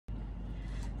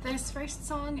This first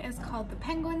song is called the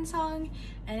Penguin Song,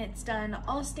 and it's done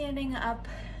all standing up.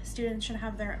 Students should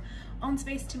have their own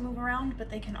space to move around, but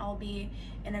they can all be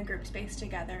in a group space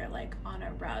together, like on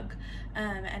a rug.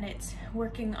 And it's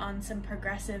working on some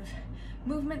progressive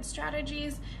movement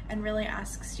strategies and really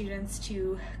asks students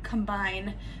to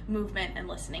combine movement and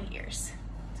listening ears.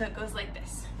 So it goes like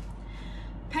this.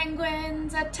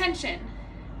 Penguins, attention!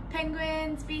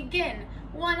 Penguins, begin!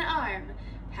 One arm.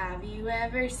 Have you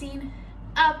ever seen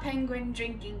a penguin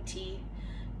drinking tea?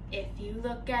 If you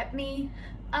look at me,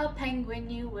 a penguin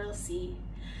you will see.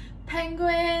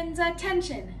 Penguins,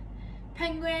 attention!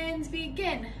 Penguins,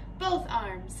 begin! Both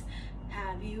arms.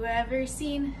 Have you ever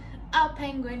seen a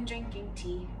penguin drinking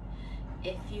tea?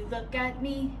 If you look at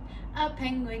me, a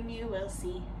penguin you will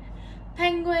see.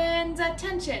 Penguins,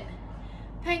 attention!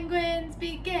 Penguins,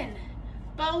 begin!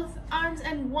 Both arms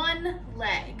and one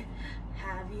leg.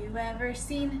 Have you ever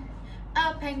seen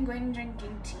a penguin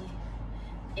drinking tea?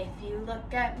 If you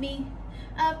look at me,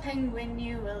 a penguin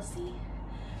you will see.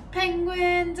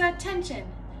 Penguins, attention!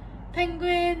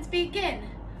 Penguins, begin!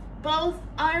 Both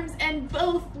arms and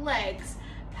both legs.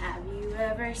 Have you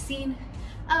ever seen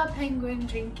a penguin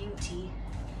drinking tea?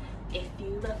 If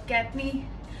you look at me,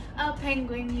 a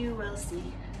penguin you will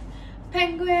see.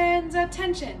 Penguins,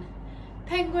 attention!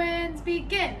 Penguins,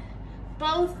 begin!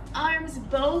 Both arms,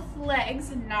 both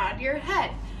legs, nod your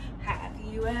head. Have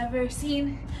you ever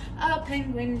seen a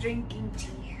penguin drinking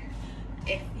tea?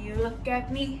 If you look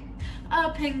at me, a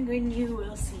penguin you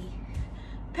will see.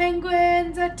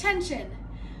 Penguins, attention!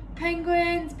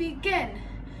 Penguins, begin!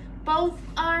 Both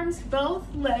arms,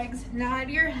 both legs, nod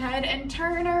your head and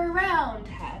turn around.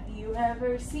 Have you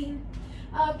ever seen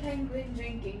a penguin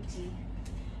drinking tea?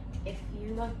 If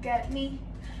you look at me,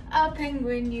 a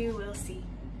penguin you will see.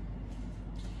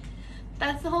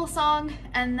 That's the whole song,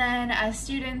 and then as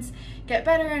students get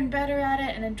better and better at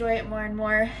it and enjoy it more and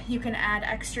more, you can add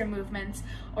extra movements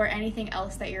or anything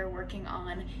else that you're working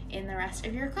on in the rest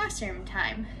of your classroom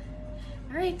time.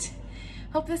 All right,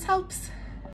 hope this helps.